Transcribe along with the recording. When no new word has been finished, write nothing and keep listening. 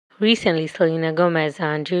Recently, Selena Gomez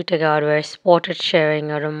and Drew Taggart were spotted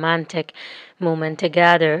sharing a romantic moment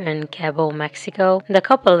together in Cabo Mexico. The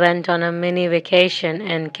couple went on a mini vacation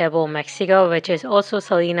in Cabo Mexico, which is also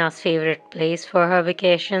Selena's favorite place for her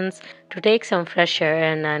vacations, to take some fresh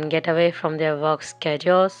air in and get away from their work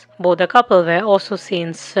schedules. Both the couple were also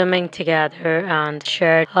seen swimming together and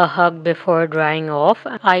shared a hug before drying off.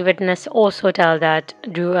 Eyewitnesses also tell that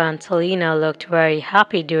Drew and Selena looked very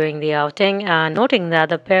happy during the outing, and noting that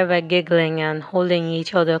the pair were giggling and holding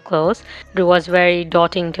each other close. Drew was very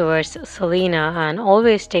doting towards Selena and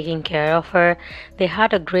always taking care of her. They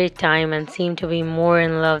had a great time and seemed to be more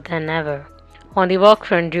in love than ever. On the work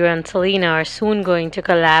front, Drew and Selena are soon going to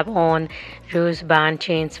collab on Drew's band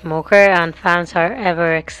Chainsmoker, and fans are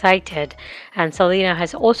ever excited. And Selena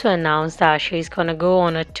has also announced that she's gonna go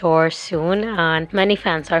on a tour soon, and many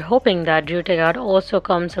fans are hoping that Drew Taggart also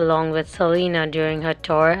comes along with Selena during her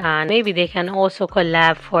tour, and maybe they can also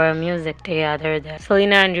collab for music together there.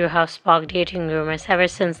 Selena and Drew have sparked dating rumors ever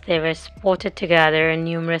since they were spotted together on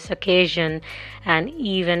numerous occasions, and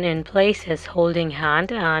even in places holding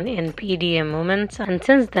hand and in PDA moments. And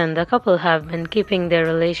since then, the couple have been keeping their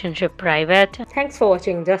relationship private. Thanks for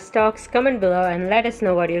watching Just Talks. Comment below and let us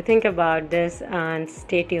know what you think about this, and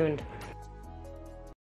stay tuned.